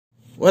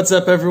What's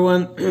up,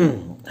 everyone?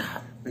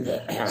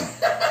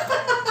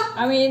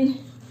 I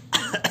mean,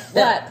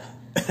 what?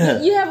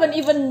 You haven't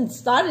even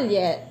started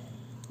yet.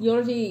 You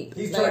already.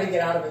 He's trying to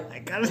get out of it. I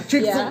gotta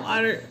drink some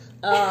water.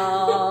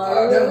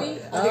 Really?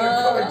 I think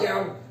I'm coming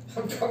down.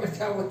 I'm coming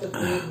down with the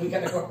food. We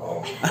gotta go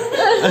home.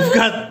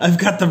 I've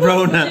got the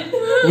Rona.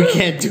 We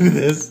can't do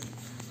this.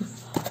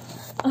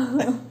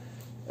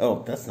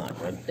 Oh, that's not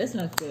good. That's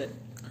not good.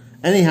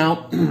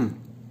 Anyhow,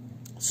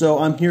 so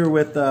I'm here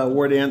with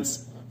War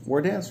Dance. War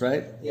Dance,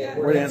 right? Yeah.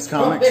 War Dance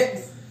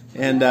Comics.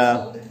 And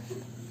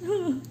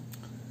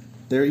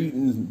they're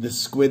eating the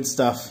squid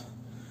stuff.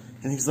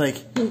 And he's like,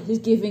 he's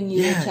giving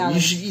you a yeah, challenge.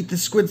 you should eat the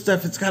squid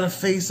stuff. It's got a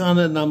face on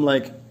it. And I'm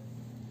like,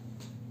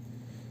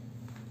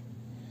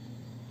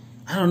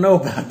 I don't know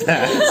about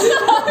that.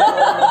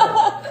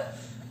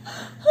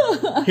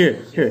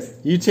 Here.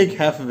 You take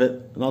half of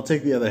it, and I'll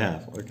take the other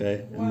half,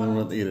 okay? And then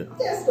we'll eat it.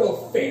 That's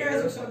no fair. You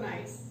guys are so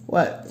nice.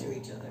 What? To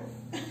each other.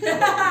 She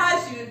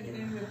didn't get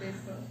in the face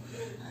though.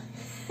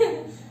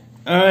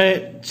 All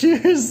right,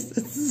 cheers.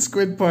 It's the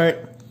squid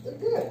part. They're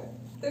good.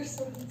 They're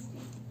so nice.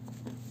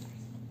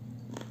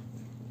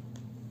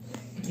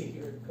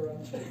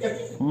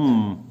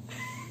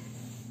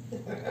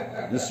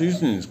 The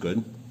seasoning is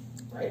good.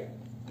 Right.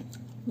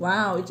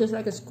 Wow, it's just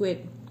like a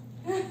squid.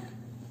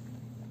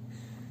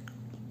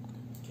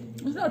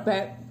 It's not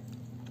bad.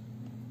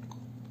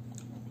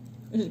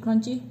 Is it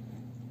crunchy?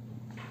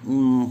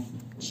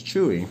 It's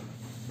chewy.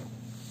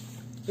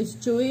 It's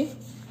chewy.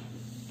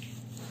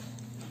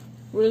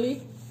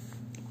 Really?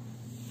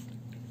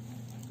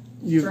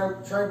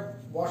 Try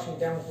washing it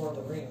down with one of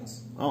the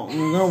rings. Oh,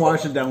 I'm gonna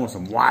wash it down with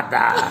some water.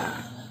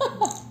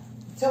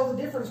 Tell the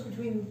difference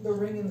between the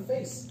ring and the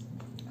face.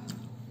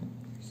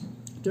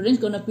 The ring's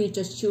gonna be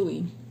just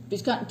chewy.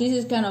 This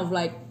is kind of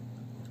like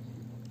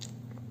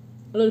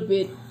a little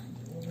bit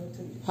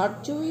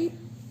hard chewy.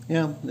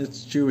 Yeah,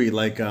 it's chewy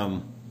like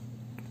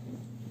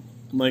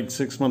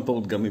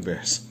 6-month-old gummy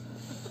bears.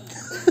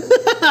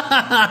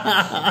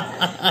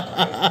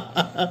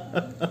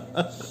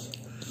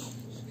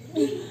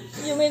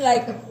 You mean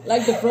like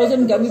the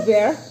frozen gummy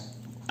bear?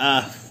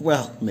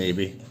 Well,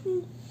 maybe.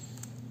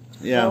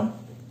 Yeah. Oh.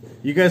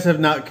 You guys have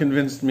not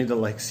convinced me to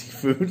like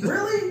seafood.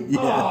 Really?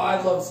 Yeah. Oh,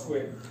 I love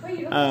squid. Wait,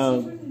 you don't like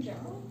seafood in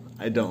general?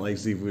 I don't like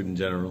seafood in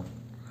general.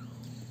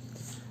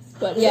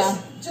 But yeah.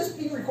 Just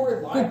being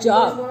recorded live. Good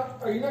job.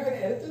 Are you not going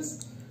to edit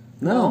this?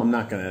 No, I'm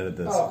not gonna edit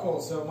this. Oh,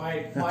 cool. So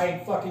my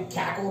fucking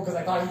cackle because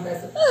I thought you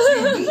messed up.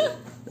 See,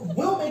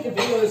 we'll make a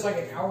video that's like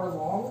an hour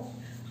long,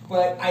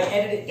 but I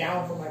edit it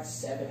down from like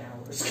 7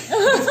 hours.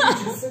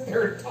 We just sit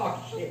there and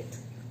talk shit.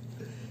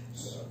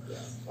 So,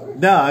 yes. Okay.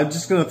 No, I'm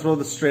just gonna throw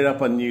this straight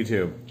up on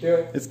YouTube. Do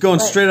it. It's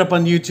going straight up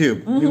on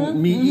YouTube.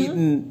 Me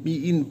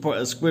eating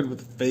a squid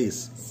with a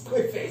face.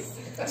 Squid face.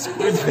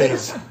 Squid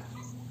face.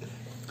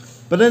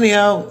 But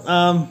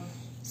anyhow,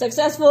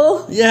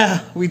 Successful.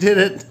 yeah, we did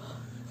it.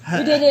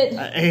 You did it.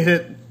 I ate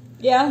it.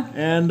 Yeah.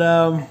 And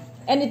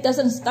And it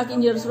doesn't stuck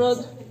in your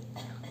throat.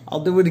 I'll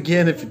do it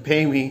again if you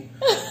pay me.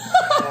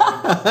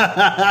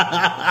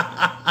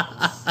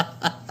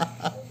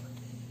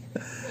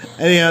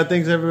 Anyhow,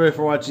 thanks everybody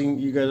for watching.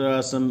 You guys are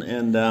awesome,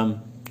 and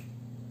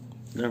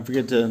don't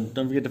forget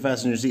to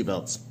fasten your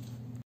seatbelts.